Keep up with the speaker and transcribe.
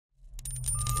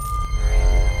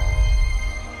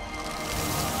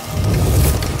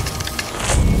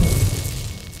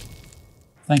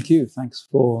Thank you. Thanks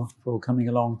for coming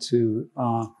along to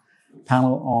our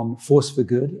panel on force for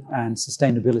good and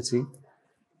sustainability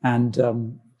and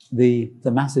the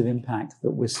massive impact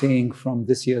that we're seeing from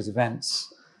this year's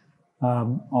events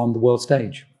on the world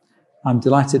stage. I'm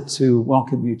delighted to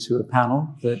welcome you to a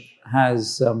panel that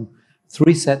has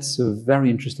three sets of very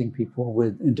interesting people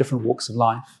in different walks of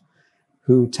life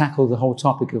who tackle the whole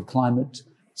topic of climate,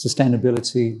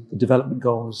 sustainability, the development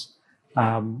goals,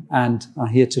 and are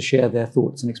here to share their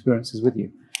thoughts and experiences with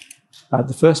you.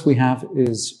 The first we have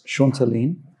is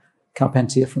Chantal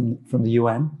Carpentier from the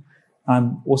UN.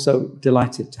 I'm also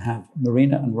delighted to have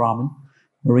Marina and Raman.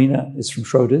 Marina is from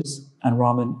Schroders and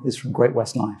Raman is from Great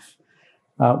West Life.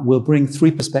 We'll bring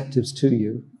three perspectives to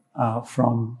you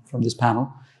from this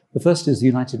panel. The first is the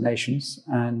United Nations,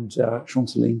 and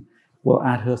Chantal will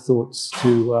add her thoughts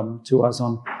to us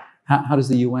on how does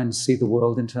the UN see the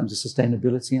world in terms of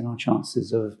sustainability and our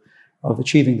chances of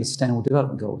achieving the Sustainable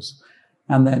Development Goals.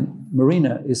 And then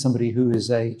Marina is somebody who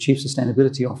is a Chief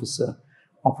Sustainability Officer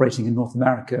operating in North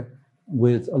America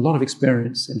with a lot of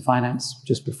experience in finance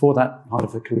just before that part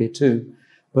of her career too,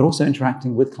 but also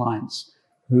interacting with clients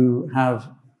who have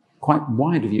quite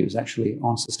wide views actually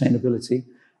on sustainability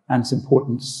and its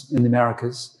importance in the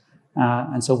Americas.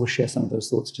 And so we'll share some of those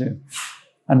thoughts too.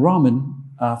 And Raman,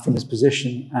 from his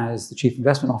position as the Chief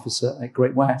Investment Officer at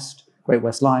Great West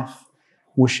Life,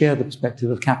 will share the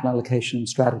perspective of capital allocation and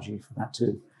strategy for that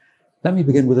too. Let me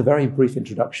begin with a very brief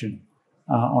introduction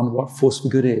on what Force for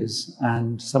Good is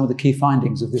and some of the key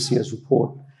findings of this year's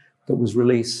report that was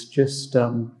released just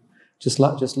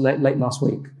late last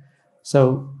week.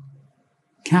 So,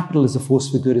 Capital is a Force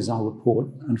for Good is our report,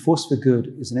 and Force for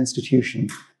Good is an institution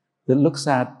that looks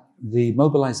at the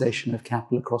mobilization of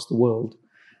capital across the world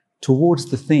towards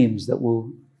the themes that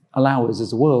will allow us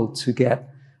as a world to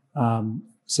get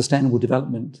sustainable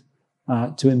development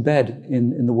to embed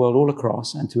in the world all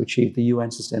across and to achieve the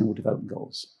UN Sustainable Development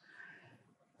Goals.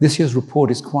 This year's report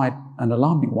is quite an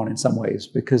alarming one in some ways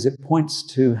because it points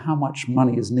to how much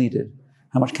money is needed,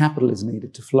 how much capital is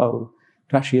needed to flow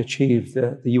to actually achieve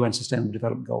the UN Sustainable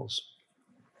Development Goals.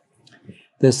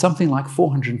 There's something like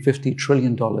 $450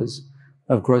 trillion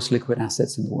of gross liquid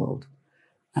assets in the world.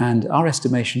 And our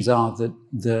estimations are that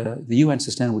the UN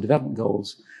Sustainable Development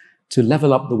Goals, to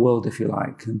level up the world, if you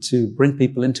like, and to bring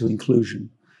people into inclusion,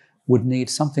 would need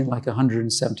something like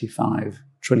 $175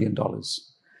 trillion.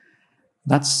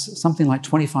 That's something like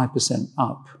 25%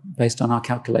 up based on our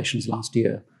calculations last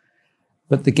year.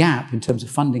 But the gap, in terms of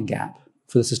funding gap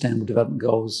for the Sustainable Development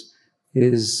Goals,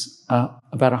 is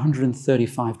about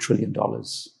 $135 trillion.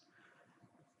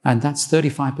 And that's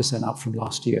 35% up from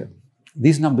last year.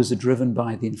 These numbers are driven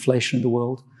by the inflation in the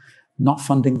world, not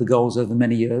funding the goals over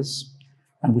many years.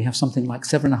 And we have something like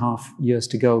 7.5 years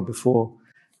to go before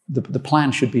the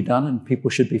plan should be done and people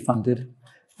should be funded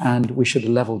and we should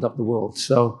have leveled up the world.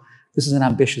 So this is an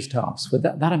ambitious task. With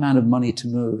that amount of money to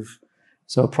move,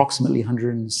 so approximately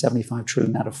 175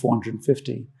 trillion out of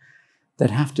 450,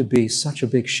 there'd have to be such a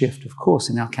big shift, of course,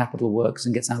 in how capital works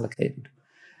and gets allocated.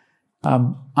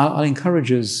 I'll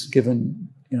encourage us, given,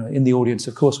 in the audience,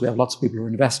 of course, we have lots of people who are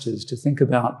investors, to think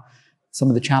about some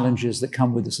of the challenges that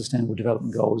come with the Sustainable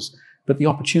Development Goals, but the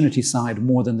opportunity side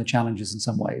more than the challenges in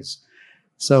some ways.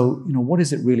 So, what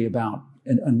is it really about?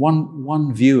 And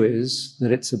one view is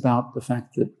that it's about the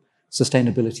fact that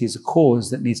sustainability is a cause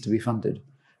that needs to be funded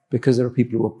because there are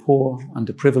people who are poor,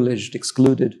 underprivileged,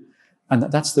 excluded, and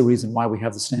that's the reason why we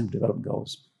have the Sustainable Development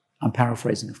Goals. I'm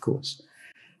paraphrasing, of course.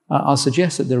 I'll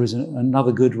suggest that there is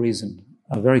another good reason,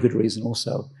 a very good reason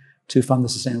also, to fund the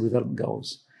Sustainable Development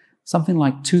Goals. Something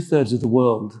like 2/3 of the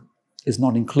world is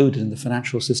not included in the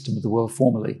financial system of the world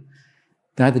formally.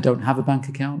 They either don't have a bank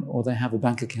account or they have a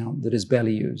bank account that is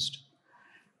barely used.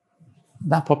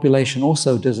 That population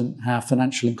also doesn't have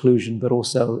financial inclusion, but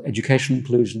also educational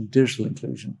inclusion, digital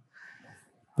inclusion.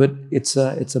 But it's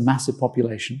a massive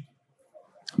population,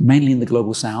 mainly in the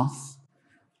global south,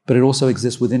 but it also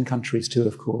exists within countries too,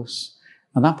 of course.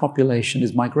 And that population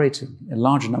is migrating in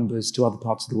large numbers to other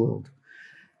parts of the world.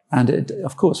 And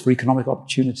of course, for economic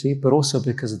opportunity, but also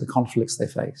because of the conflicts they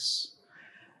face.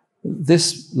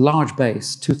 This large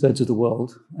base, 2/3 of the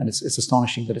world, and it's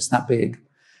astonishing that it's that big,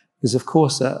 is of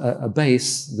course a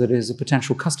base that is a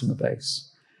potential customer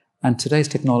base. And today's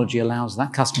technology allows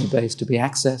that customer base to be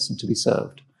accessed and to be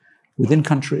served within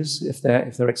countries if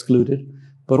they're excluded,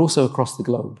 but also across the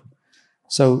globe.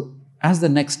 So as the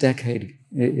next decade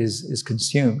is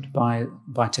consumed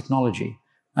by technology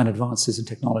and advances in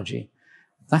technology,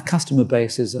 that customer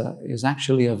base is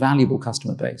actually a valuable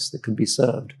customer base that can be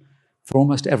served for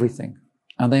almost everything.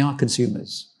 And they are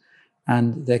consumers.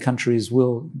 And their countries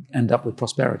will end up with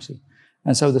prosperity.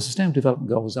 And so the Sustainable Development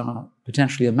Goals are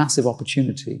potentially a massive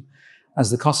opportunity as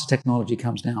the cost of technology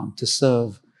comes down to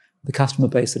serve the customer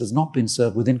base that has not been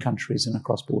served within countries and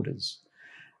across borders.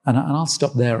 And I'll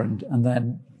stop there and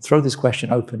then throw this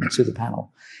question open to the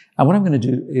panel. And what I'm going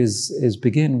to do is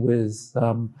begin with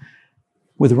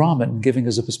Raman giving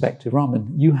us a perspective.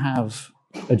 Raman, you have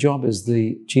a job as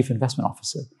the Chief Investment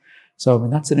Officer. So, I mean,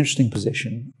 that's an interesting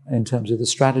position in terms of the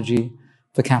strategy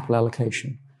for capital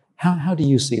allocation. How do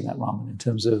you see that, Raman, in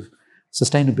terms of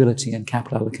sustainability and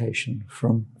capital allocation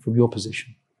from your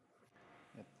position?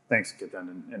 Thanks,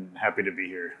 Ketan, and happy to be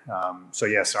here. So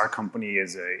yes, our company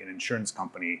is an insurance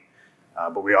company,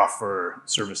 but we offer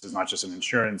services not just in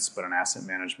insurance, but in asset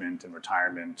management and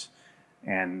retirement.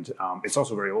 And it's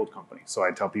also a very old company. So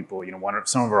I tell people,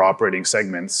 some of our operating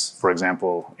segments, for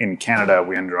example, in Canada,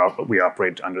 we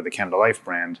operate under the Canada Life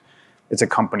brand. It's a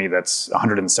company that's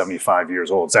 175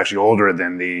 years old. It's actually older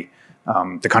than the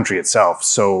country itself.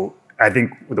 So I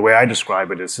think the way I describe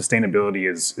it is sustainability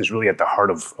is really at the heart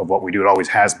of what we do. It always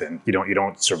has been. You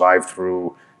don't survive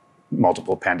through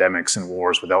multiple pandemics and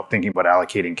wars without thinking about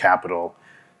allocating capital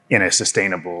in a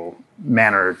sustainable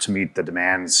manner to meet the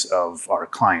demands of our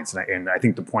clients. And I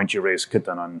think the point you raised,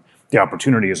 Ketan, on the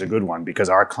opportunity is a good one, because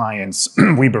our clients,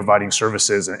 we providing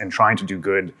services and trying to do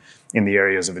good in the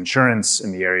areas of insurance,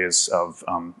 in the areas of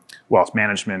wealth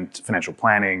management, financial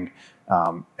planning,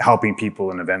 helping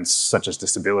people in events such as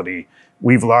disability.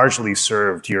 We've largely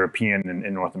served European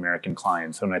and North American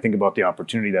clients. And when I think about the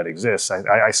opportunity that exists,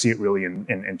 I see it really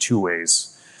in two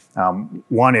ways.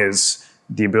 One is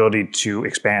the ability to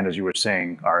expand, as you were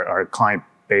saying, our client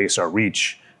base, our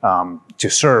reach, to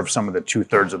serve some of the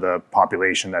 2/3 of the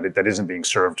population that isn't being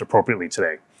served appropriately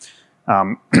today.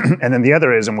 And then the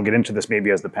other is, and we'll get into this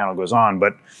maybe as the panel goes on,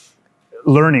 but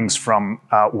learnings from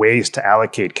ways to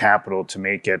allocate capital to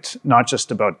make it not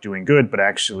just about doing good, but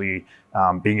actually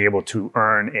being able to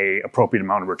earn a appropriate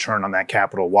amount of return on that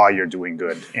capital while you're doing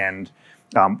good. And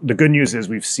the good news is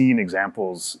we've seen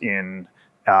examples in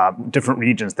different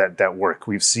regions that work.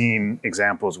 We've seen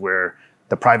examples where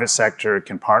the private sector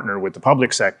can partner with the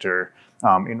public sector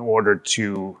in order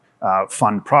to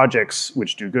fund projects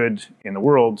which do good in the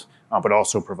world, but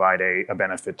also provide a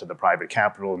benefit to the private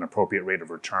capital, an appropriate rate of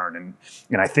return.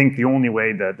 And I think the only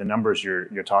way that the numbers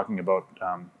you're talking about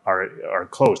are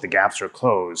closed, the gaps are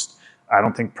closed. I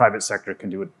don't think private sector can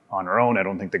do it on our own. I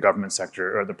don't think the government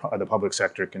sector or the public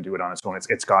sector can do it on its own.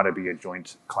 It's got to be a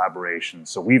joint collaboration.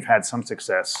 So we've had some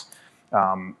success,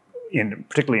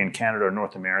 particularly in Canada or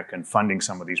North America, in funding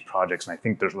some of these projects. And I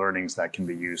think there's learnings that can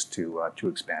be used to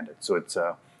expand it. So it's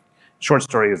short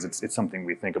story is it's something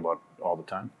we think about all the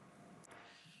time.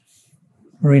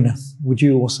 Marina, would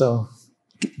you also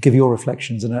give your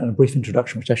reflections and a brief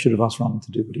introduction, which I should have asked Raman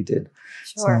to do, but he did.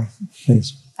 Sure. So,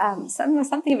 please.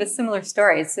 Something of a similar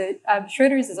story. So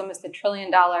Schroders is almost $1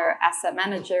 trillion asset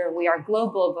manager. We are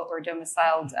global, but we're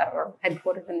domiciled or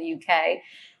headquartered in the UK.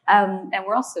 And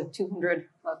we're also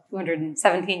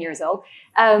 217 years old.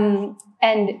 And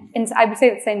I would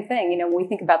say the same thing. When we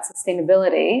think about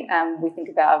sustainability, we think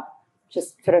about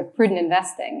just sort of prudent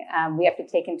investing. We have to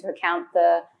take into account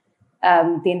the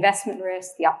investment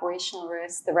risk, the operational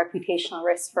risk, the reputational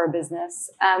risk for a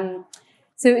business.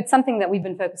 So it's something that we've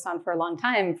been focused on for a long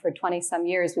time. For 20 some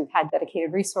years, we've had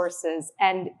dedicated resources.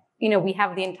 And, we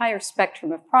have the entire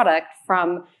spectrum of product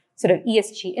from sort of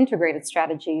ESG integrated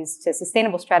strategies to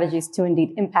sustainable strategies to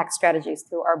indeed impact strategies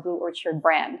through our Blue Orchard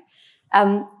brand.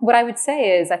 What I would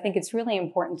say is I think it's really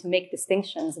important to make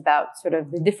distinctions about sort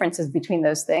of the differences between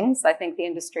those things. I think the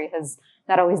industry has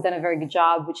not always done a very good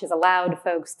job, which has allowed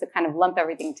folks to kind of lump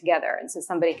everything together. And so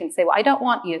somebody can say, well, I don't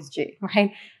want ESG,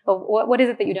 right? But what is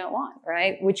it that you don't want,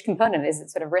 right? Which component? Is it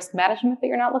sort of risk management that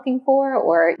you're not looking for?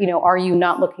 Or, are you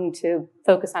not looking to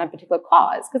focus on a particular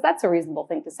cause? Because that's a reasonable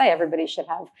thing to say. Everybody should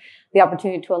have the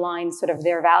opportunity to align sort of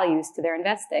their values to their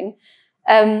investing.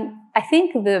 I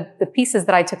think the pieces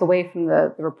that I took away from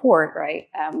the report, right,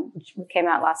 which came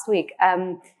out last week,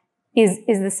 is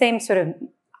the same sort of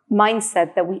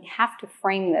mindset that we have to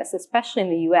frame this, especially in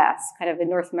the US, kind of in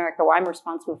North America, where I'm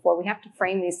responsible for. We have to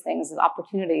frame these things as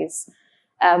opportunities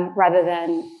rather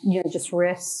than just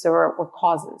risks or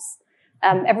causes.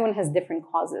 Everyone has different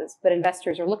causes, but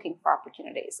investors are looking for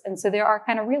opportunities, and so there are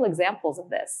kind of real examples of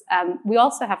this. We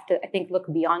also have to, I think, look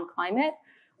beyond climate,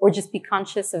 or just be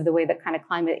conscious of the way that kind of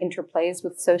climate interplays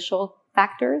with social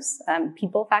factors,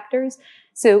 people factors.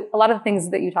 So a lot of the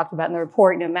things that you talked about in the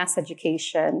report, mass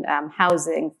education,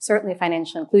 housing, certainly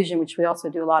financial inclusion, which we also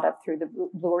do a lot of through the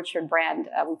Blue Orchard brand.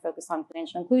 We focus on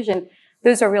financial inclusion.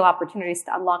 Those are real opportunities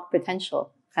to unlock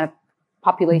potential kind of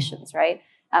populations, right?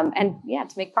 And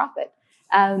to make profit.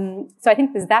 So I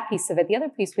think there's that piece of it. The other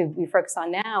piece we focus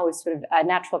on now is sort of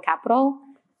natural capital,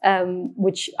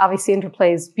 which obviously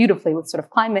interplays beautifully with sort of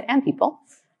climate and people.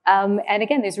 And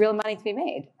again, there's real money to be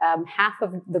made. Half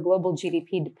of the global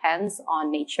GDP depends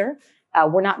on nature.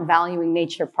 We're not valuing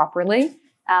nature properly.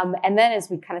 And then as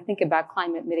we kind of think about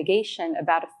climate mitigation,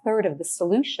 about a third of the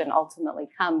solution ultimately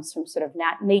comes from sort of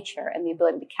nature and the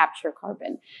ability to capture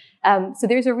carbon. So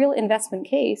there's a real investment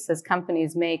case as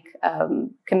companies make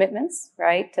commitments,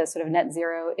 right, to sort of net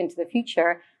zero into the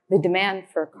future. The demand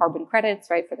for carbon credits,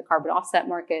 right, for the carbon offset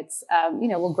markets,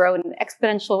 will grow in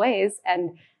exponential ways.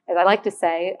 And as I like to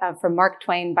say, from Mark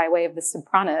Twain by way of The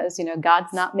Sopranos,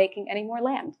 God's not making any more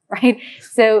land, right?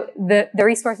 So the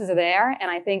resources are there.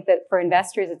 And I think that for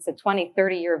investors, it's a 20,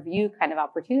 30-year view kind of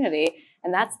opportunity.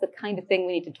 And that's the kind of thing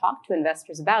we need to talk to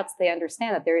investors about so they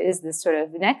understand that there is this sort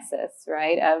of nexus,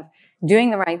 right, of doing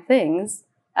the right things,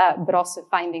 but also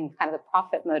finding kind of the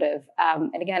profit motive.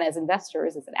 And again, as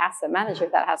investors, as an asset manager,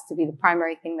 that has to be the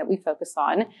primary thing that we focus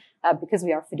on because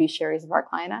we are fiduciaries of our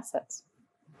client assets.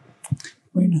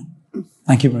 Marina.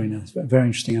 Thank you, Marina. It's very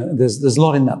interesting. There's a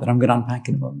lot in that I'm going to unpack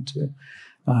in a moment too.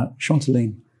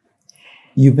 Chantal,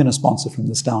 you've been a sponsor from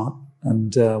the start,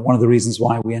 and one of the reasons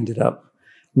why we ended up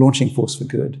launching Force for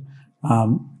Good.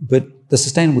 But the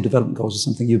Sustainable Development Goals is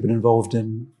something you've been involved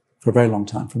in for a very long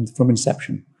time, from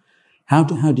inception. How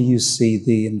do you see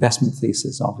the investment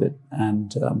thesis of it,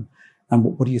 and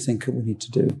what do you think we need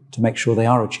to do to make sure they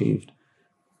are achieved?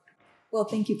 Well,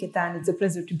 thank you, Ketan. It's a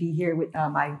pleasure to be here with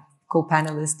my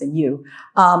co-panelist and you.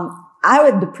 I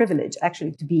had the privilege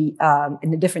actually to be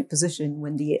in a different position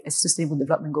when the Sustainable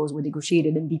Development Goals were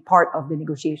negotiated and be part of the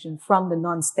negotiation from the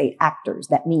non-state actors.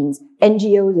 That means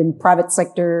NGOs and private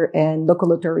sector and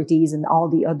local authorities and all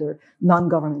the other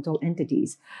non-governmental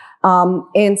entities.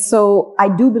 And so I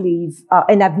do believe,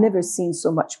 and I've never seen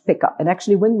so much pickup. And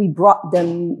actually when we brought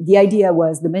them, the idea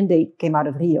was the mandate came out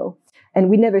of Rio, and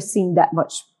we never seen that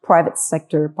much private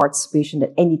sector participation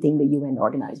at anything the UN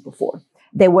organized before.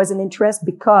 There was an interest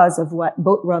because of what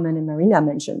both Raman and Marina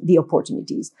mentioned, the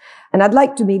opportunities. And I'd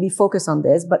like to maybe focus on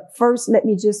this, but first let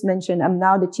me just mention I'm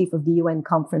now the chief of the UN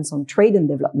Conference on Trade and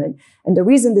Development. And the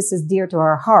reason this is dear to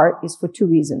our heart is for two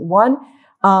reasons. One,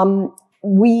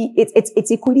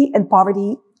 it's equity and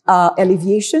poverty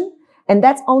alleviation, and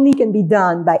that only can be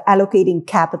done by allocating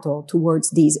capital towards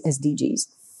these SDGs.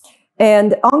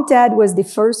 And UNCTAD was the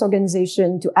first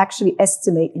organization to actually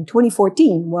estimate in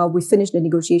 2014, while we finished the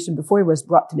negotiation before it was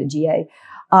brought to the GA,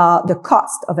 the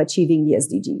cost of achieving the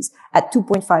SDGs at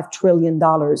 $2.5 trillion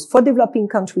for developing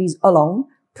countries alone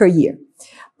per year.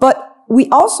 But we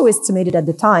also estimated at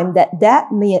the time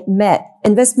that met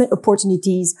investment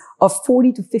opportunities of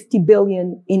 40 to 50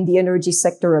 billion in the energy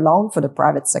sector alone for the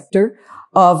private sector,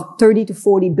 of 30 to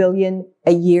 40 billion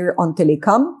a year on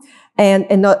telecom,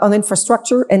 and on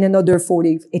infrastructure, and another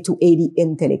 40 to 80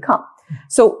 in telecom.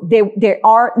 So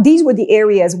these were the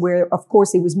areas where, of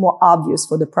course, it was more obvious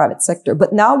for the private sector.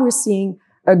 But now we're seeing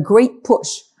a great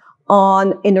push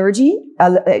on energy.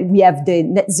 We have the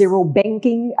Net Zero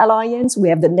Banking Alliance. We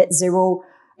have the Net Zero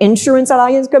Insurance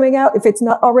Alliance coming out, if it's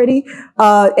not already.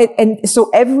 And so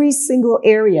every single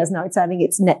area is now it's having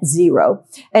its net zero.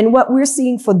 And what we're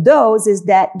seeing for those is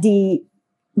that the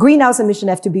greenhouse emission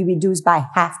have to be reduced by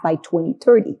half by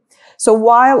 2030. So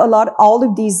while all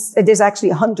of these, there's actually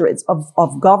hundreds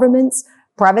of governments,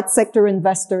 private sector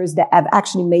investors that have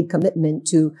actually made commitment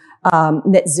to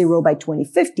net zero by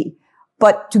 2050.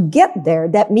 But to get there,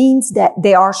 that means that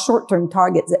there are short-term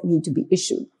targets that need to be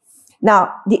issued.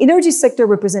 Now, the energy sector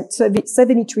represents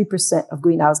 73% of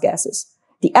greenhouse gases.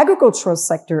 The agricultural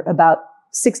sector, about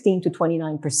 16 to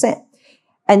 29%.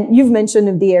 And you've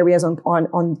mentioned the areas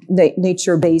on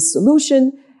nature-based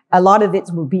solution. A lot of it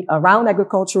will be around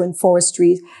agriculture and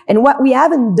forestry. And what we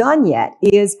haven't done yet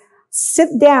is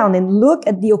sit down and look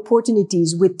at the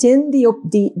opportunities within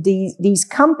these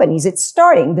companies. It's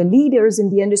starting. The leaders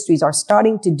in the industries are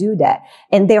starting to do that.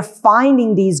 And they're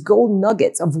finding these gold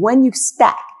nuggets of when you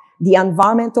stack the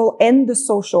environmental and the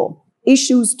social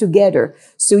issues together.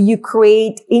 So you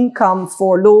create income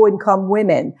for low-income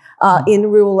women in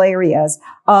rural areas.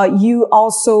 You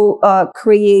also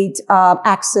create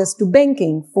access to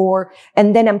banking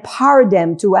and then empower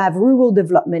them to have rural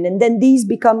development. And then these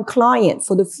become clients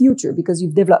for the future because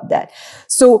you've developed that.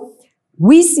 So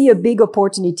we see a big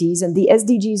opportunities, and the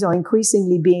SDGs are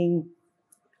increasingly being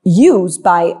used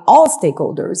by all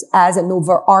stakeholders as an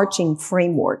overarching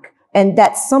framework. And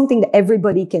that's something that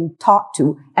everybody can talk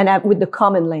to and have with the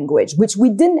common language, which we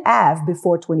didn't have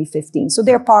before 2015. So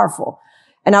they're powerful.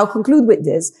 And I'll conclude with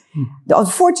this.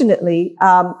 Unfortunately,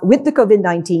 with the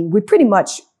COVID-19, we pretty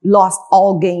much lost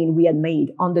all gain we had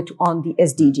made on the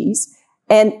SDGs,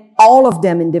 and all of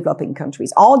them in developing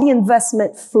countries. All the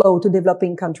investment flow to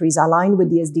developing countries aligned with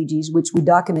the SDGs, which we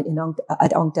document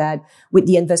at UNCTAD with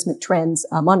the investment trends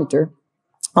monitor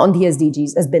on the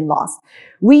SDGs, has been lost.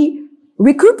 We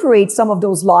recuperate some of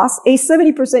those loss, a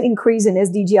 70% increase in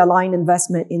SDG aligned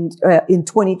investment in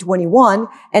 2021.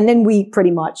 And then we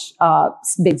pretty much,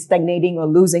 been stagnating or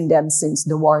losing them since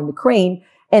the war in Ukraine.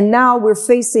 And now we're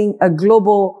facing a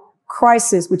global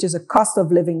crisis, which is a cost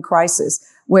of living crisis,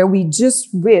 where we just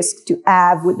risk to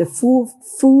have with the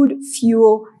food,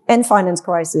 fuel, and finance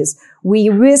crisis, we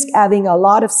risk having a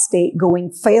lot of state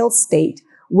going failed state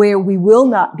where we will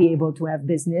not be able to have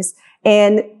business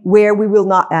and where we will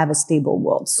not have a stable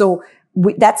world. So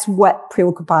that's what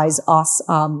preoccupies us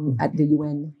at the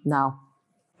UN now.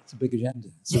 It's a big agenda.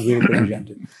 It's a really big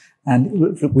agenda. And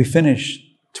look, we finished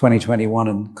 2021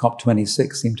 and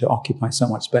COP26 seemed to occupy so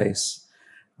much space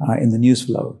in the news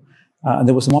flow. And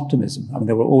there was some optimism. I mean,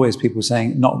 there were always people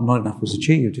saying not enough was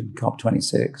achieved in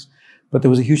COP26, but there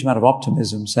was a huge amount of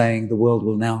optimism saying the world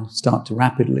will now start to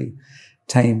rapidly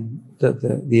tame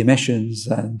the emissions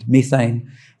and methane.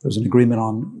 There was an agreement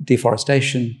on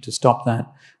deforestation to stop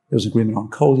that. There was an agreement on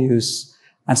coal use.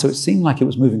 And so it seemed like it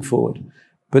was moving forward.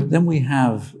 But then we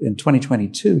have in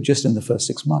 2022, just in the first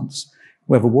 6 months,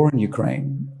 we have a war in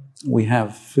Ukraine. We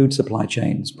have food supply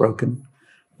chains broken,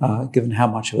 given how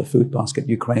much of a food basket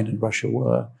Ukraine and Russia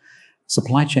were.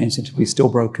 Supply chains seem to be still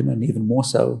broken and even more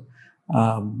so.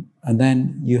 And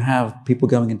then you have people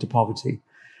going into poverty.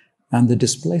 And the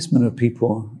displacement of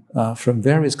people from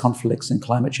various conflicts and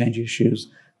climate change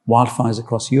issues, wildfires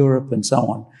across Europe and so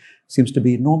on, seems to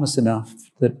be enormous enough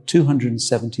that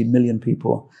 270 million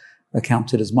people are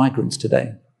counted as migrants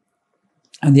today.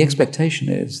 And the expectation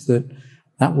is that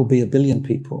that will be 1 billion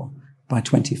people by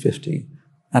 2050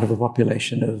 out of a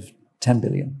population of 10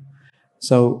 billion.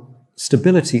 So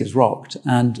stability is rocked.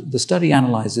 And the study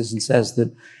analyzes and says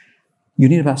that you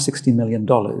need about $60 million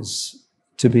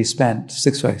to be spent,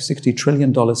 $60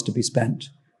 trillion to be spent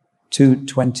to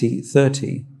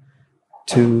 2030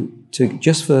 to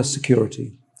just for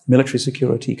security, military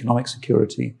security, economic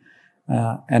security,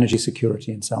 energy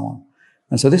security, and so on.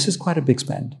 And so this is quite a big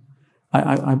spend.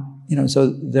 So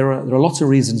there are lots of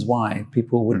reasons why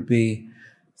people would be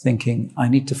thinking, I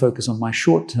need to focus on my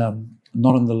short term,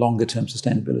 not on the longer term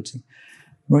sustainability.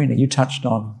 Marina, you touched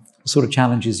on the sort of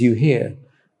challenges you hear.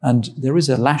 And there is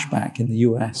a lashback in the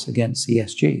US against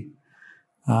ESG.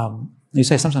 You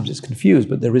say sometimes it's confused,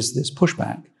 but there is this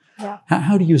pushback. Yeah.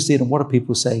 How do you see it, and what are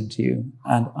people saying to you?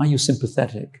 And are you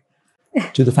sympathetic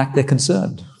to the fact they're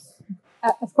concerned?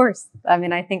 Of course. I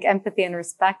mean, I think empathy and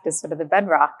respect is sort of the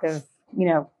bedrock of,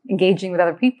 engaging with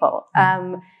other people.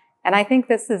 And I think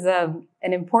this is an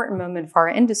important moment for our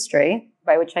industry,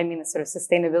 by which I mean the sort of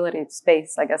sustainability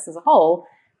space, I guess, as a whole,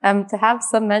 to have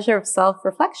some measure of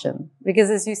self-reflection. Because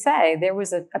as you say, there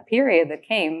was a period that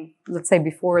came, let's say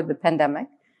before the pandemic,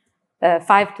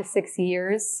 5 to 6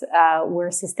 years, where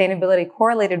sustainability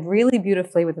correlated really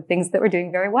beautifully with the things that were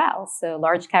doing very well. So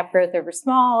large cap growth over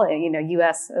small,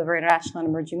 US over international and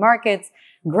emerging markets,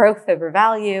 growth over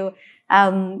value.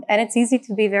 And it's easy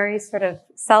to be very sort of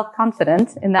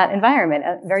self-confident in that environment.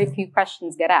 Very few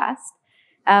questions get asked.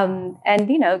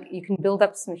 You can build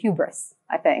up some hubris,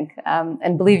 I think,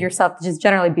 and believe yourself to just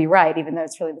generally be right, even though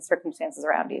it's really the circumstances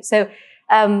around you. So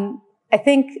I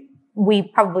think we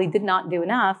probably did not do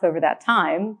enough over that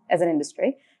time as an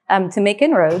industry to make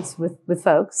inroads with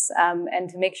folks and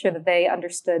to make sure that they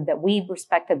understood that we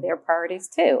respected their priorities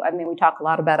too. I mean, we talk a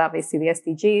lot about, obviously, the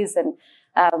SDGs and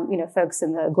folks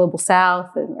in the global south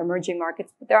and emerging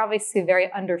markets, but they're obviously very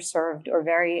underserved or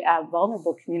very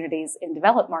vulnerable communities in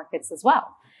developed markets as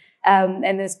well.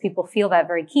 And those people feel that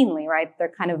very keenly, right?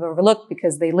 They're kind of overlooked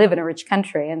because they live in a rich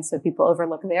country. And so people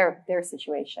overlook their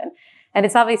situation. And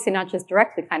it's obviously not just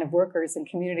directly kind of workers and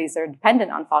communities that are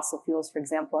dependent on fossil fuels, for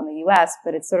example, in the US,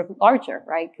 but it's sort of larger,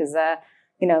 right? Because,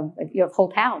 you have whole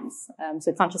towns.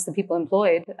 So it's not just the people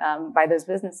employed by those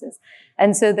businesses.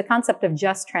 And so the concept of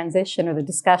just transition, or the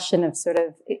discussion of sort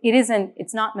of,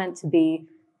 it's not meant to be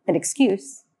an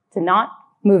excuse to not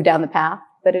move down the path,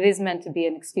 but it is meant to be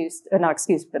an excuse, or not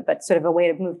excuse, but sort of a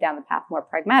way to move down the path more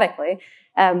pragmatically.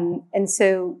 And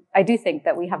so I do think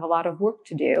that we have a lot of work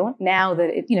to do now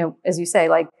that, as you say,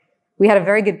 like, we had a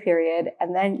very good period,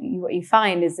 and then what you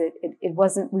find is that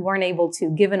we weren't able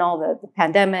to, given all the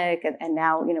pandemic and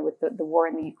now, with the war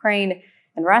in the Ukraine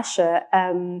and Russia,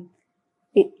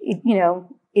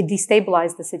 it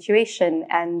destabilized the situation,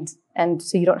 and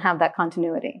so you don't have that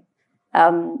continuity.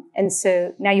 And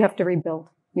so now you have to rebuild.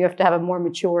 You have to have a more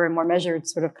mature and more measured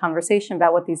sort of conversation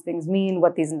about what these things mean,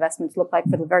 what these investments look like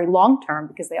for the very long term,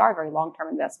 because they are very long-term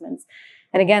investments.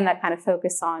 And again, that kind of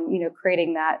focus on,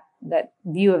 creating that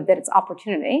view of that it's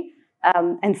opportunity,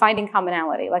 and finding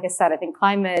commonality. Like I said, I think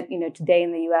climate, today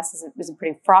in the US is a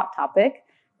pretty fraught topic,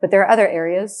 but there are other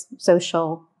areas,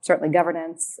 social, certainly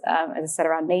governance, as I said,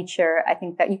 around nature. I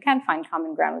think that you can find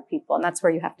common ground with people, and that's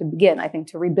where you have to begin, I think,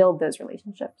 to rebuild those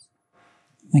relationships.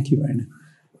 Thank you, Marina.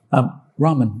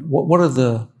 Raman, what are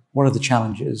the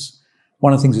challenges?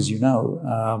 One of the things, as you know,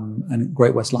 and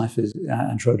Great-West Life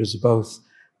and Schroders are both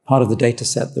part of the data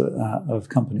set of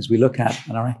companies we look at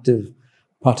and are active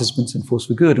participants in Force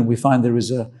for Good, and we find there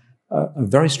is a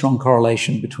very strong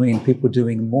correlation between people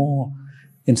doing more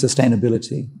in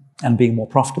sustainability and being more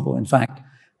profitable. In fact,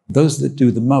 those that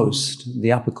do the most,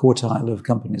 the upper quartile of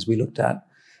companies we looked at,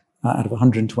 out of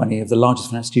 120 of the largest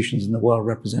financial institutions in the world,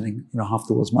 representing half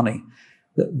the world's money,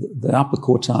 the upper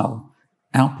quartile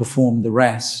outperformed the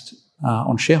rest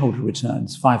on shareholder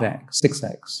returns 5x,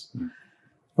 6x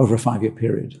over a 5-year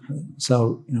period.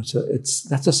 So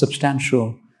that's a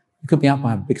substantial. It could be out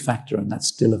by a big factor, and that's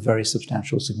still a very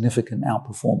substantial, significant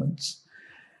outperformance.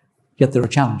 Yet there are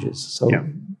challenges. So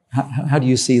how do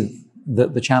you see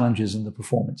the challenges and the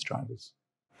performance drivers?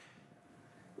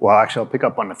 Well, actually, I'll pick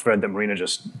up on the thread that Marina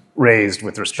just raised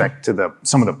with respect to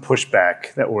some of the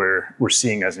pushback that we're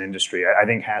seeing as an industry. I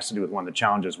think has to do with one of the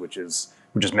challenges, which is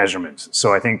measurement.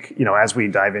 So I think as we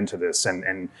dive into this,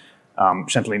 and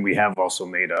Chantal, we have also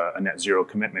made a net zero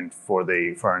commitment for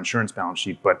our insurance balance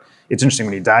sheet. But it's interesting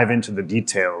when you dive into the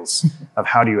details of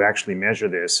how do you actually measure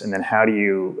this, and then how do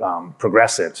you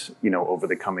progress it, over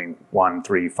the coming 1,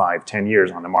 3, 5, 10 years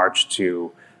on the march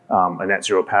to a net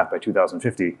zero path by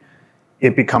 2050.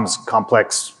 It becomes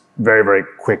complex very, very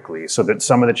quickly. So that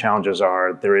some of the challenges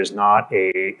are there is not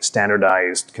a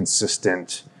standardized,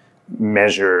 consistent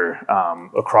measure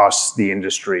across the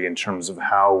industry in terms of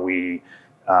how we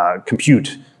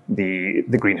compute the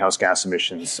greenhouse gas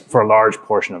emissions for a large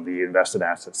portion of the invested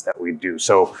assets that we do.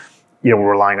 So, we're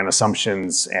relying on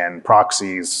assumptions and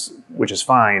proxies, which is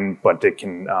fine, but it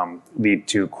can lead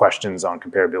to questions on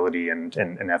comparability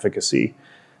and efficacy.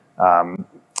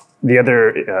 The other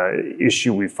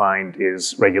issue we find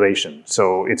is regulation.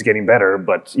 So it's getting better,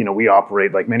 but we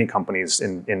operate like many companies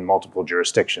in multiple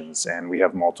jurisdictions, and we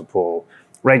have multiple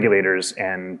regulators,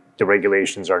 and the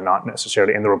regulations are not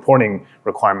necessarily, and the reporting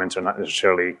requirements are not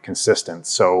necessarily consistent.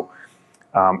 So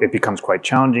it becomes quite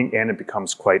challenging, and it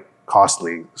becomes quite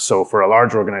costly. So for a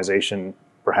large organization,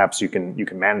 perhaps you can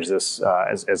manage this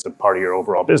as a part of your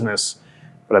overall business.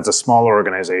 But as a smaller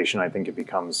organization, I think it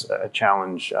becomes a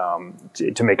challenge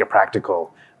to make it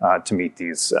practical to meet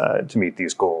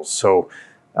these goals. So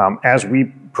as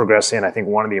we progress in, I think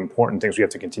one of the important things we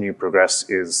have to continue to progress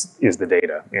is the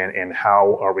data, and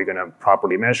how are we going to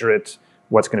properly measure it?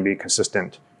 What's going to be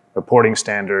consistent reporting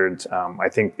standards? I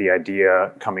think the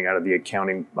idea coming out of the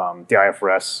the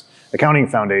IFRS Accounting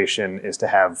Foundation is to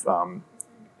have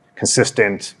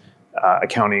consistent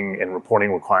accounting and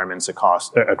reporting requirements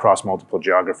across multiple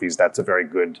geographies. That's a very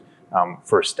good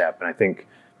first step. And I think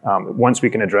once we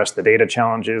can address the data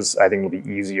challenges, I think it'll be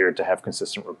easier to have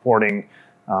consistent reporting.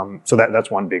 So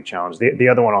that's one big challenge. The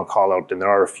other one I'll call out, and there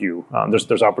are a few,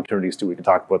 there's opportunities too, we can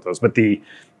talk about those. But the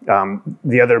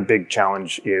other big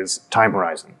challenge is time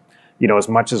horizon. As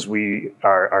much as we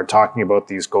are talking about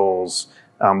these goals,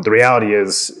 the reality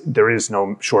is there is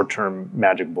no short-term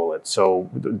magic bullet. So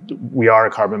we are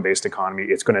a carbon-based economy.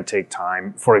 It's going to take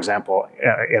time. For example,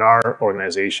 in our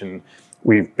organization,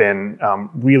 we've been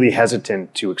really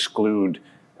hesitant to exclude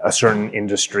a certain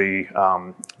industry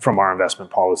from our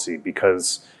investment policy,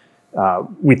 because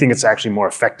we think it's actually more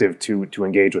effective to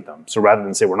engage with them. So rather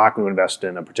than say we're not going to invest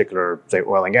in a particular, say,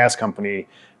 oil and gas company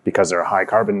because they're a high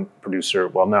carbon producer,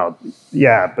 well, no,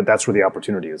 yeah, but that's where the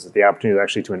opportunity is. The opportunity is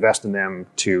actually to invest in them,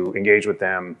 to engage with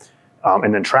them,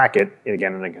 and then track it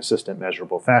again in a consistent,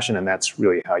 measurable fashion. And that's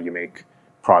really how you make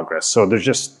progress. So there's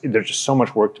just so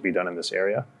much work to be done in this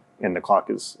area, and the clock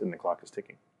is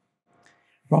ticking.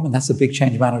 Raman, that's a big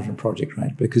change management project,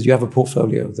 right? Because you have a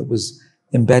portfolio that was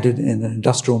embedded in an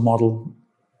industrial model,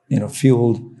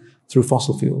 fueled through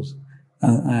fossil fuels.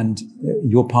 And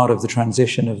you're part of the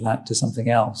transition of that to something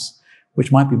else,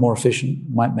 which might be more efficient,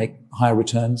 might make higher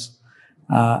returns,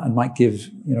 and might give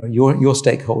your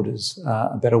stakeholders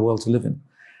a better world to live in.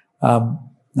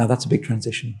 Now that's a big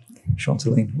transition.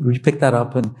 Chantal, would you pick that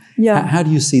up? And how do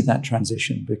you see that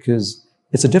transition? Because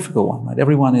it's a difficult one, right?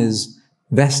 Everyone is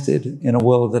vested in a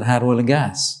world that had oil and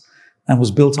gas and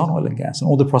was built on oil and gas, and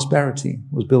all the prosperity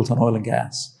was built on oil and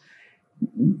gas.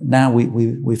 Now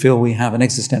we feel we have an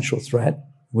existential threat,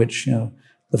 which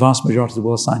the vast majority of the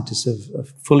world's scientists have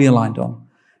fully aligned on,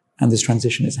 and this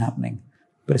transition is happening,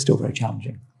 but it's still very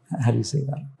challenging. How do you see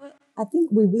that? I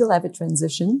think we will have a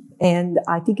transition, and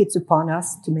I think it's upon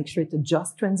us to make sure it's a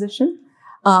just transition.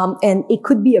 And it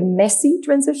could be a messy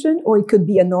transition, or it could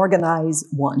be an organized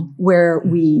one where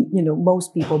we,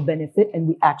 most people benefit and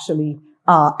we actually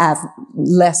have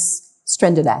less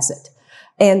stranded asset.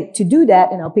 And to do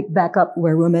that, and I'll pick back up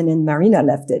where Raman and Marina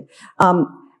left it,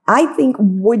 I think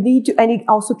we need to, and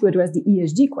also to address the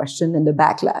ESG question and the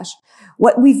backlash.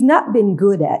 What we've not been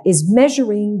good at is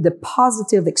measuring the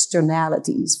positive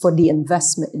externalities for the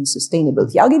investment in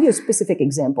sustainability. I'll give you a specific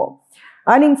example.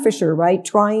 Eileen Fisher, right?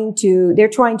 They're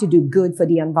trying to do good for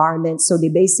the environment. So they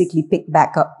basically pick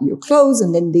back up your clothes,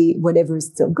 and then whatever is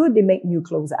still good, they make new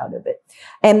clothes out of it.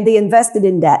 And they invested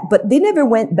in that, but they never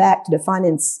went back to the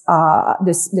finance,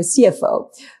 the CFO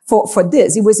for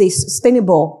this. It was a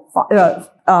sustainable,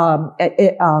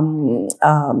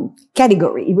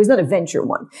 category. It was not a venture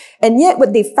one. And yet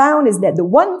what they found is that the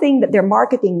one thing that their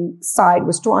marketing side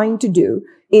was trying to do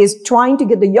is trying to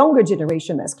get the younger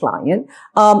generation as client.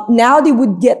 Now they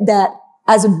would get that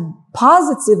as a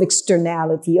positive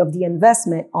externality of the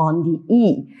investment on the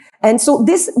E. And so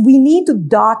we need to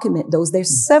document those.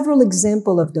 There's several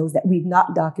examples of those that we've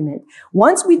not documented.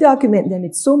 Once we document them,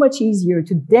 it's so much easier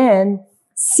to then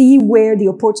see where the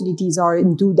opportunities are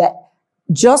and do that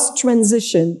just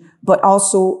transition, but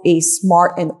also a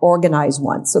smart and organized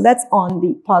one. So that's on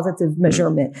the positive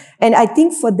measurement. And I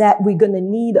think for that, we're going to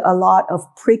need a lot of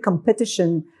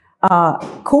pre-competition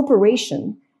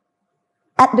cooperation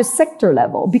at the sector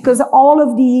level, because all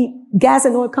of the gas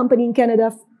and oil company in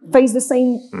Canada face the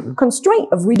same constraint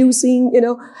of reducing,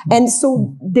 and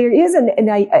so there's a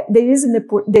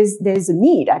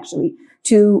need actually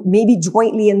to maybe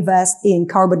jointly invest in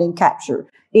carbon capture,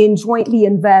 in jointly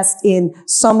invest in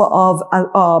some of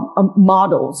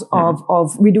models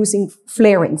of reducing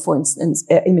flaring, for instance,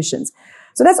 emissions.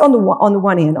 So that's on the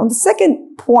one hand. On the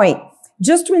second point,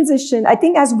 just transition. I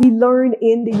think as we learn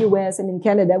in the US and in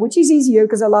Canada, which is easier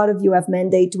because a lot of you have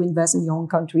mandate to invest in your own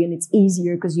country, and it's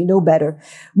easier because you know better.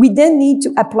 We then need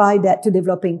to apply that to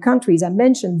developing countries. I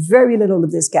mentioned very little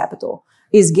of this capital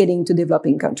is getting to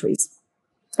developing countries.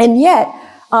 And yet,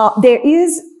 there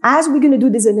is, as we're going to do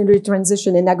this energy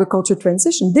transition and agriculture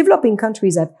transition, developing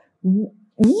countries have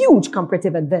huge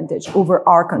competitive advantage over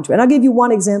our country. And I'll give you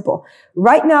one example.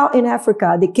 Right now in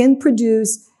Africa, they can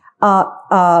produce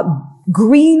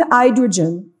green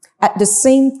hydrogen at the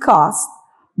same cost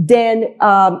than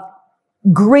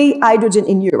gray hydrogen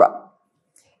in Europe.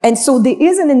 And so there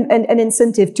is an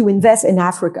incentive to invest in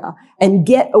Africa and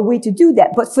get a way to do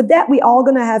that. But for that, we're all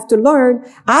going to have to learn.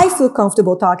 I feel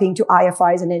comfortable talking to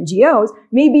IFIs and NGOs.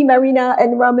 Maybe Marina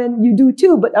and Raman, you do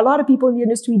too, but a lot of people in the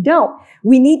industry don't.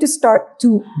 We need to start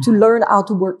to learn how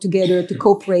to work together, to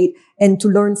cooperate, and to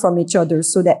learn from each other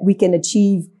so that we can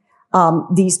achieve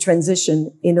these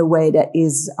transition in a way that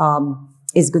is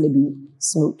going to be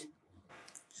smooth.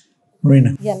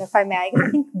 Marina. Yeah, and if I may, I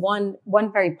think one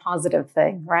very positive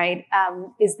thing, right,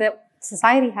 is that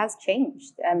society has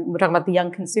changed. And we're talking about the young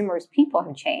consumers. People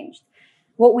have changed.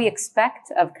 What we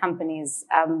expect of companies,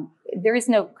 there is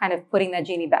no kind of putting that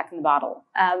genie back in the bottle.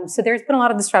 So there's been a lot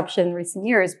of disruption in recent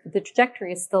years, but the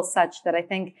trajectory is still such that I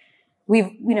think we've,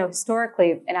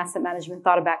 historically in asset management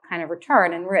thought about kind of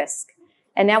return and risk.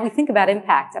 And now we think about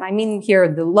impact. And I mean here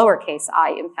the lowercase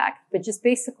I impact, but just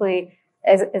basically,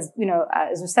 as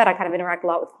we said, I kind of interact a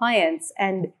lot with clients,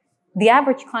 and the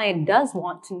average client does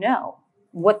want to know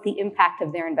what the impact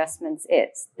of their investments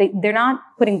is. They're not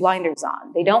putting blinders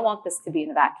on. They don't want this to be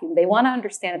in a vacuum. They want to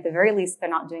understand at the very least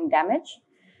they're not doing damage.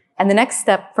 And the next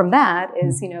step from that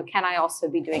is, can I also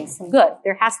be doing some good?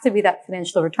 There has to be that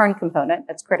financial return component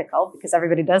that's critical because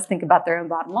everybody does think about their own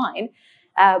bottom line.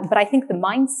 But I think the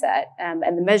mindset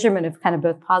and the measurement of kind of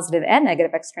both positive and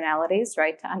negative externalities,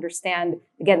 right, to understand,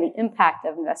 again, the impact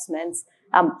of investments,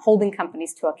 holding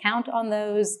companies to account on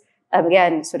those,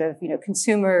 again, sort of,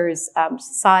 consumers,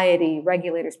 society,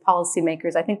 regulators,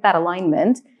 policymakers. I think that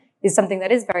alignment is something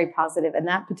that is very positive, and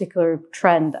that particular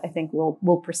trend, I think,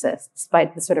 will persist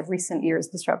despite the sort of recent years'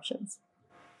 disruptions.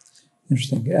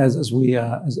 Interesting. As we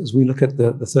look at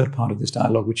the third part of this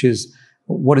dialogue, which is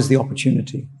what is the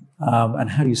opportunity? And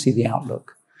how do you see the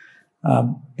outlook?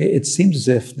 It seems as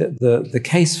if the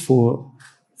case for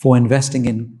investing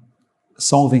in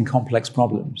solving complex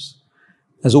problems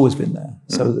has always been there.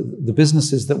 So the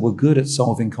businesses that were good at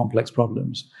solving complex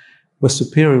problems were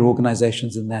superior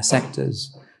organizations in their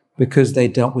sectors because they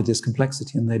dealt with this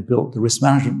complexity and they built the risk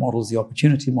management models, the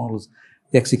opportunity models,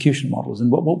 the execution models.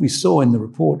 And what we saw in the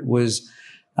report was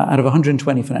out of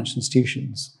 120 financial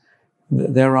institutions,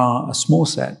 there are a small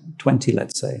set, 20,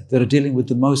 let's say, that are dealing with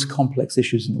the most complex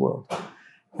issues in the world.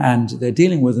 And they're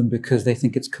dealing with them because they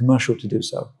think it's commercial to do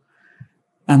so.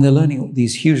 And they're learning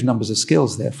these huge numbers of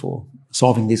skills, therefore,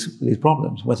 solving these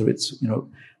problems, whether it's,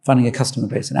 finding a customer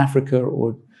base in Africa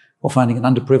or finding an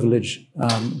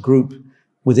underprivileged group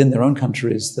within their own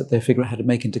countries that they figure out how to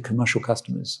make into commercial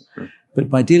customers. But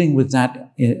by dealing with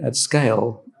that at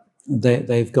scale,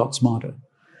 they've got smarter.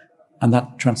 And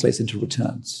that translates into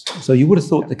returns. So you would have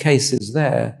thought the case is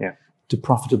there to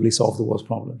profitably solve the world's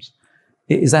problems.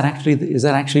 Is that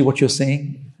actually what you're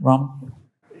seeing, Ram?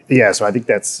 Yeah, so I think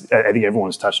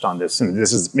everyone's touched on this, and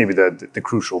this is maybe the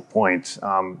crucial point.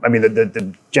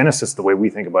 The genesis, the way we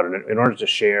think about it, in order to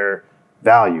share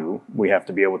value, we have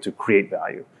to be able to create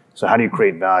value. So how do you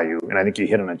create value? And I think you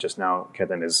hit on it just now,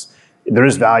 Ketan, there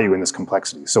is value in this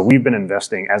complexity. So we've been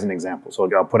investing, as an example, so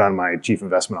I'll put on my chief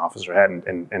investment officer hat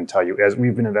and tell you, as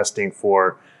we've been investing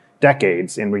for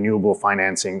decades in renewable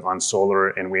financing on solar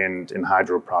and wind and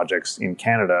hydro projects in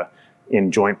Canada in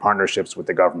joint partnerships with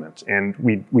the government. And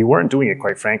we weren't doing it,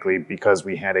 quite frankly, because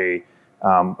we had a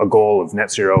goal of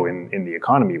net zero in the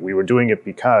economy. We were doing it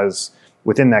because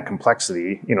within that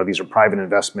complexity, these are private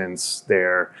investments,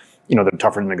 they're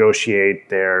tougher to negotiate,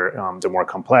 they're more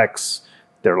complex,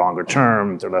 they're longer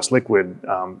term, they're less liquid.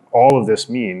 All of this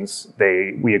means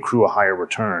we accrue a higher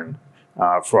return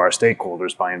for our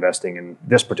stakeholders by investing in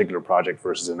this particular project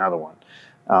versus another one.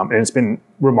 And it's been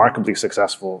remarkably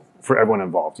successful for everyone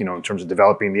involved, in terms of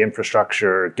developing the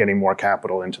infrastructure, getting more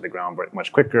capital into the ground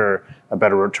much quicker, a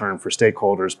better return for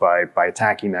stakeholders by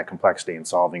attacking that complexity and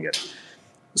solving it.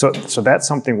 So that's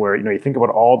something where, you think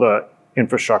about all the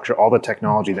infrastructure, all the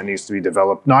technology that needs to be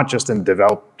developed, not just in the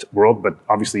developed world, but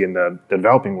obviously in the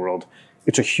developing world.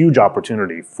 It's a huge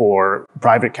opportunity for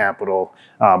private capital,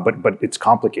 but it's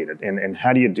complicated. And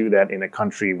how do you do that in a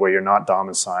country where you're not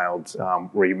domiciled,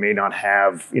 where you may not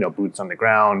have boots on the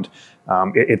ground?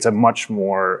 It's a much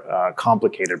more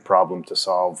complicated problem to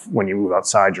solve when you move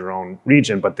outside your own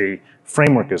region, but the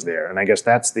framework is there. And I guess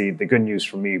that's the good news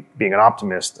for me, being an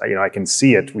optimist. I can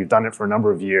see it. We've done it for a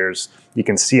number of years. You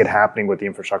can see it happening with the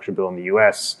infrastructure bill in the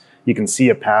US. You can see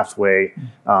a pathway,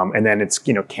 and then it's,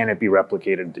 can it be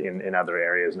replicated in other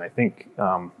areas? And I think,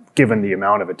 given the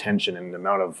amount of attention and the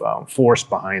amount of force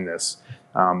behind this,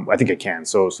 I think it can.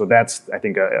 So that's, I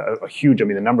think, a huge. The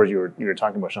numbers you were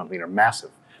talking about, Chantal, are massive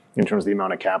in terms of the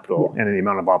amount of capital and the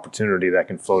amount of opportunity that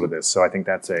can flow to this. So I think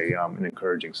that's an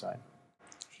encouraging sign.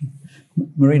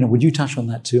 Marina, would you touch on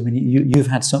that too? You've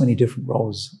had so many different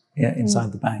roles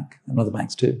inside the bank and other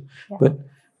banks too. Yeah. But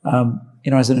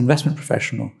as an investment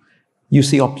professional, you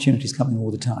see opportunities coming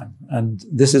all the time. And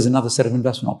this is another set of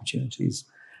investment opportunities.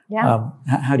 Yeah.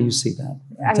 How do you see that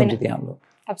in terms of the outlook?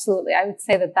 Absolutely. I would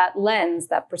say that lens,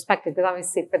 that perspective, because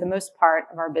obviously for the most part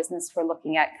of our business, we're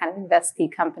looking at kind of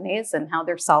investee companies and how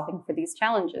they're solving for these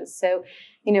challenges. So,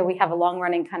 we have a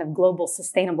long-running kind of global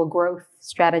sustainable growth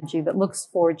strategy that looks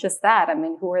for just that.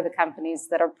 Who are the companies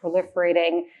that are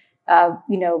proliferating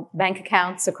bank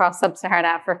accounts across sub-Saharan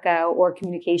Africa or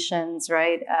communications,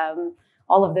 right?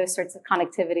 All of those sorts of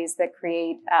connectivities that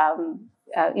create,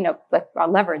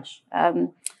 leverage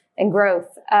and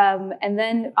growth. And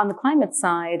then on the climate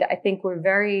side, I think we're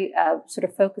very sort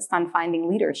of focused on finding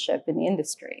leadership in the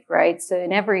industry, right? So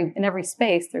in every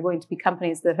space, there are going to be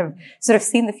companies that have sort of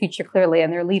seen the future clearly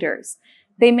and they're leaders.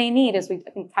 They may need, as we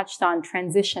touched on,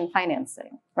 transition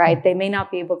financing, right? They may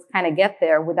not be able to kind of get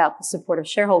there without the support of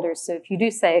shareholders. So if you do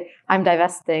say, I'm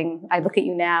divesting, I look at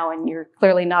you now and you're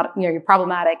clearly not, you're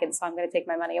problematic, and so I'm going to take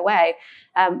my money away.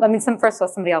 First of all,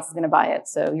 somebody else is going to buy it,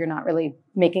 so you're not really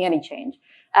making any change.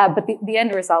 But the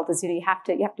end result is, you have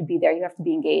to be there, you have to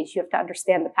be engaged, you have to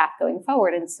understand the path going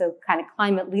forward. And so kind of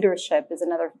climate leadership is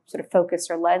another sort of focus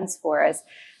or lens for us.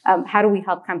 How do we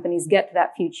help companies get to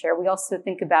that future? We also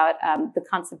think about the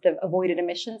concept of avoided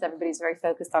emissions. Everybody's very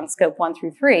focused on scope 1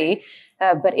 through 3.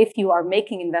 But if you are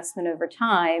making investment over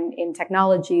time in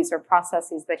technologies or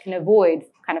processes that can avoid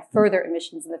kind of further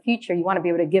emissions in the future, you want to be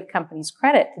able to give companies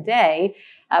credit today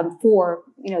for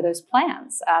those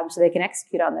plans, so they can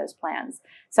execute on those plans.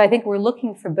 So I think we're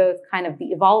looking for both kind of the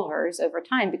evolvers over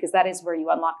time, because that is where you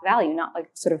unlock value, not like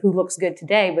sort of who looks good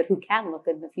today, but who can look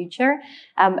good in the future,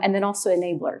 and then also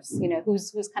enablers.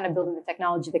 Who's kind of building the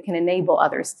technology that can enable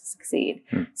others to succeed.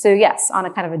 So yes, on a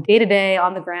kind of a day-to-day,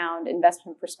 on the ground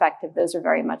investment perspective, those are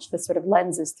very much the sort of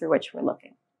lenses through which we're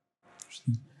looking.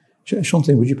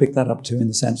 Chantal, would you pick that up too, in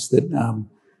the sense that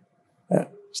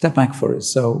step back for us.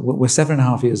 So we're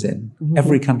 7.5 years in. Mm-hmm.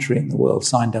 Every country in the world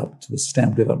signed up to the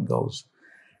Sustainable Development Goals,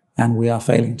 and we are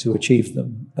failing to achieve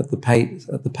them at the pace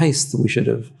that we should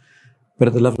have. but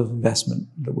at the level of investment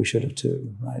that we should have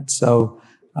too, right? So,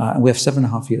 and we have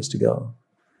 7.5 years to go.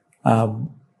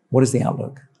 What is the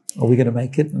outlook? Are we going to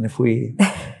make it? And if we,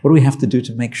 what do we have to do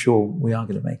to make sure we are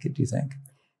going to make it, do you think?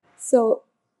 So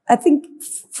I think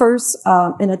first,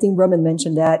 and I think Raman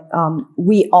mentioned that,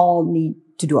 we all need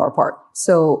to do our part.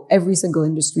 So every single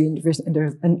industry and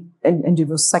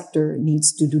individual sector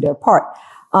needs to do their part.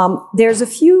 There's a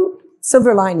few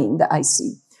silver lining that I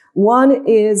see. One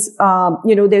is,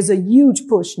 there's a huge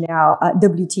push now at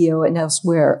WTO and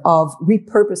elsewhere of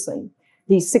repurposing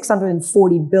these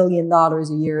 $640 billion a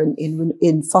year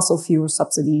in fossil fuel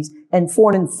subsidies and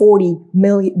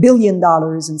 $440 billion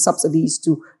in subsidies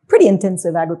to pretty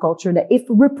intensive agriculture that, if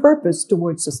repurposed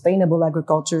towards sustainable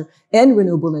agriculture and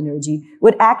renewable energy,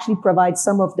 would actually provide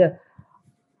some of the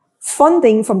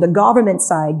funding from the government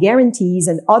side, guarantees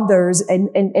and others, and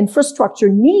infrastructure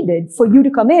needed for you to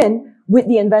come in with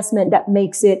the investment that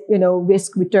makes it,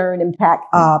 risk, return,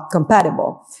 impact,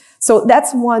 compatible. So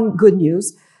that's one good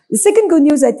news. The second good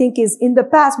news, I think, is in the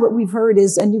past, what we've heard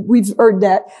is, and we've heard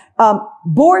that,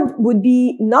 board would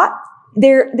be not,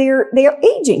 they're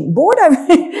aging. Board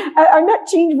are not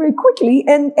changed very quickly,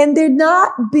 and they're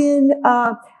not been,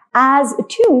 as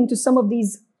attuned to some of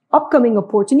these upcoming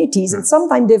opportunities. And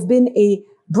sometimes there've been a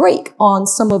break on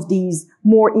some of these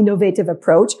more innovative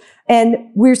approach. And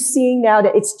we're seeing now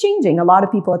that it's changing. A lot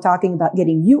of people are talking about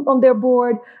getting youth on their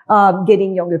board,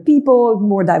 getting younger people,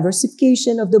 more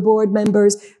diversification of the board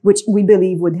members, which we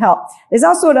believe would help. There's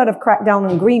also a lot of crackdown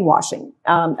on greenwashing,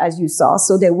 as you saw.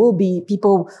 So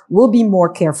people will be more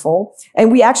careful.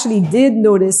 And we actually did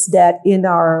notice that in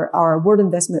our World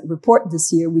Investment Report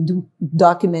this year, we do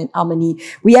document how many,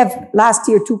 we have last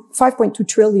year 5.2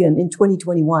 trillion in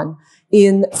 2021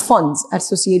 in funds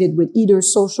associated with either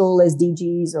social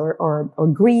SDGs or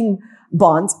green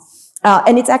bonds.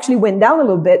 And it's actually went down a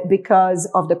little bit because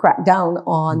of the crackdown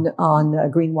on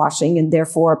greenwashing. And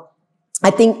therefore, I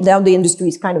think now the industry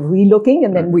is kind of relooking,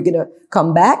 and then we're going to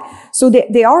come back. So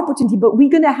there are opportunity, but we're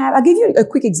going to have, I'll give you a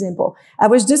quick example. I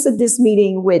was just at this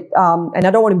meeting with, and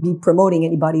I don't want to be promoting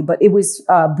anybody, but it was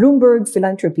Bloomberg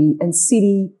Philanthropy and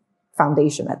Citi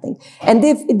Foundation, I think. And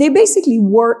they basically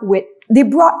work with, they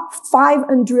brought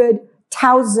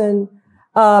 500,000,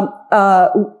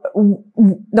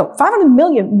 500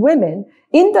 million women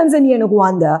in Tanzania and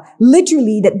Rwanda,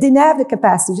 literally, that didn't have the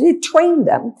capacity. They trained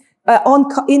them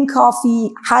in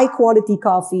coffee, high quality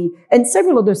coffee, and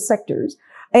several other sectors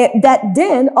that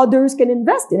then others can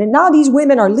invest in. And now these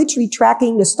women are literally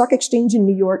tracking the stock exchange in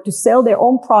New York to sell their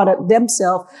own product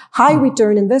themselves, high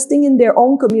return, investing in their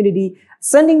own community,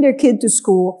 sending their kid to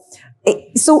school.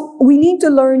 So we need to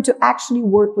learn to actually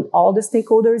work with all the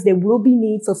stakeholders. There will be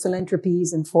need for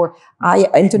philanthropies and for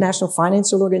international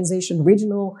financial organizations,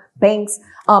 regional banks.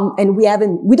 And we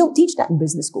don't teach that in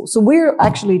business school. So we're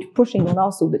actually pushing on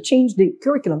also to change the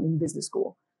curriculum in business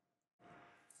school.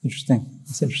 Interesting.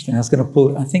 That's interesting. That's going to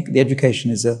pull, I think the education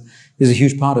is a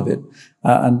huge part of it.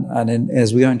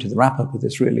 As we go into the wrap up of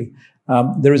this, really,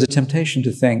 there is a temptation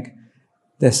to think,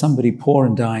 there's somebody poor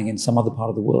and dying in some other part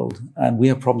of the world, and we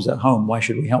have problems at home. Why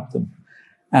should we help them?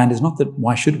 And it's not that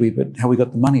why should we, but how we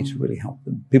got the money to really help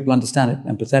them. People understand it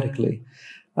empathetically.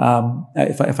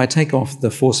 If I take off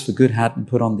the Force for Good hat and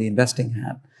put on the investing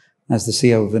hat as the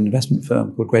CEO of an investment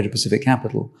firm called Greater Pacific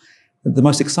Capital, the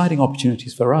most exciting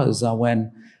opportunities for us are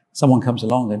when someone comes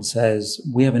along and says,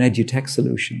 we have an edutech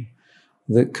solution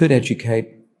that could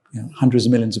educate hundreds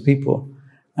of millions of people,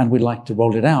 and we'd like to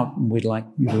roll it out, and we'd like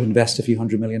you to invest a few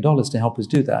 $100 million to help us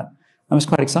do that. And it's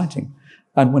quite exciting.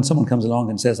 And when someone comes along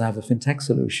and says, I have a fintech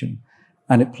solution,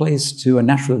 and it plays to a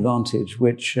natural advantage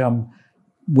which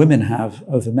women have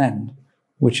over men,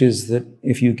 which is that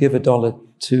if you give $1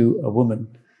 to a woman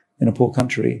in a poor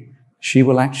country, she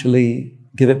will actually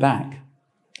give it back,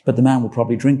 but the man will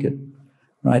probably drink it,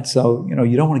 right? So,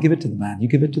 you don't want to give it to the man, you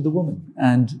give it to the woman,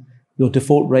 and your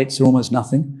default rates are almost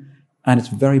nothing. And it's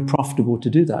very profitable to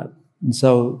do that. And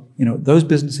so, those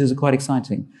businesses are quite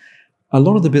exciting. A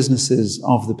lot of the businesses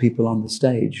of the people on the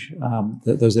stage,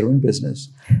 those that are in business,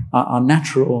 are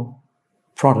natural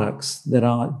products that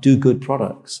are do-good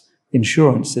products.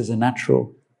 Insurance is a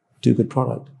natural do-good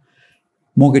product.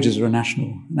 Mortgages are a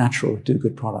natural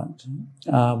do-good product.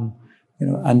 And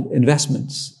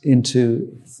investments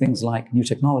into things like new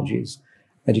technologies,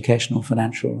 educational,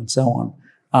 financial, and so on,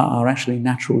 are actually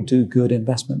natural do-good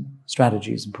investment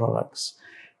strategies and products.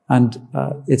 And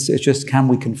it's just, can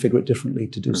we configure it differently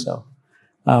to do so?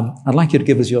 I'd like you to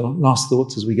give us your last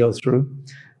thoughts as we go through,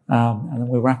 and then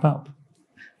we'll wrap up.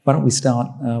 Why don't we start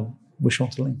with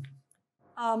Chantal?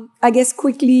 I guess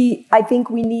quickly, I think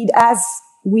we need, as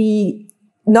we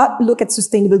not look at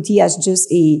sustainability as just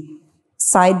a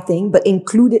side thing, but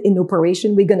include it in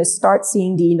operation, we're going to start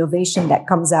seeing the innovation that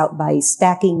comes out by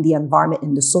stacking the environment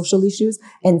and the social issues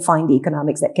and find the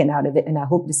economics that came out of it. And I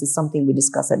hope this is something we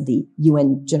discuss at the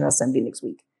UN General Assembly next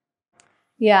week.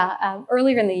 Yeah,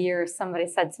 earlier in the year, somebody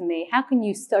said to me, are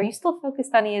you still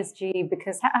focused on ESG?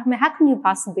 Because how can you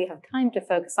possibly have time to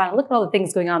focus on it? Look at all the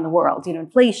things going on in the world,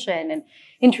 inflation and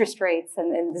interest rates.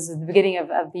 And this is the beginning of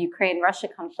the Ukraine-Russia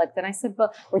conflict. And I said,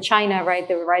 or China, right?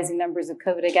 There were rising numbers of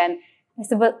COVID again. I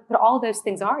said, but all those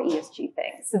things are ESG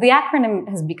things. So the acronym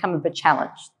has become a bit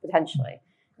challenged, potentially.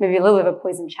 Maybe a little bit of a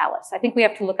poison chalice. I think we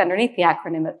have to look underneath the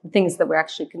acronym at the things that we're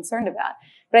actually concerned about.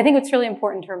 But I think what's really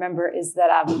important to remember is that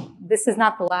this is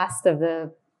not the last of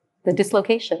the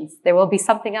dislocations. There will be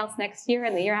something else next year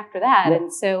and the year after that.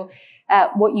 And so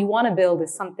what you want to build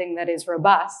is something that is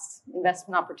robust,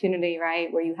 investment opportunity,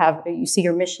 right? Where you see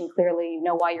your mission clearly, you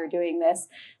know why you're doing this.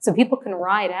 So people can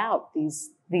ride out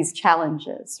these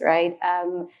challenges, right?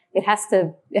 It has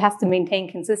to maintain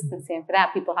consistency. And for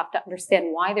that, people have to understand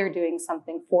why they're doing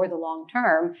something for the long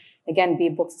term. Again, be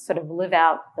able to sort of live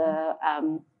out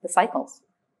the cycles.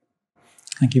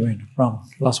 Thank you, Marina. Ram,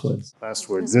 last words. Last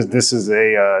words. This is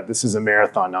a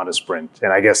marathon, not a sprint.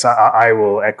 And I guess I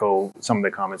will echo some of the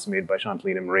comments made by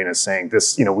Chantal and Marina, saying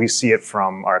this. We see it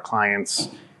from our clients,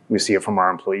 we see it from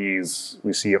our employees,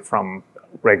 we see it from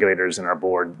regulators in our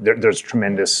board. There's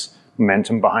tremendous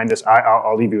momentum behind this.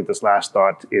 I'll leave you with this last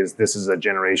thought: this is a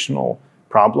generational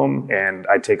problem, and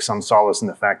I take some solace in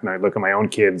the fact that I look at my own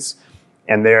kids,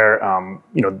 and they're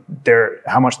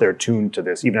how much they're tuned to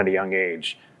this, even at a young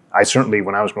age. I certainly,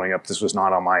 when I was growing up, this was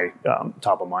not on my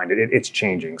top of mind. It's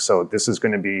changing. So this is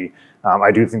going to be,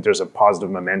 I do think there's a positive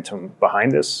momentum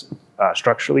behind this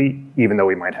structurally, even though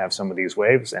we might have some of these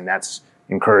waves. And that's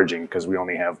encouraging because we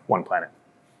only have one planet.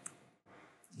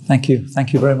 Thank you.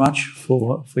 Thank you very much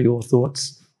for your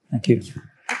thoughts. Thank you.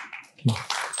 Thank you.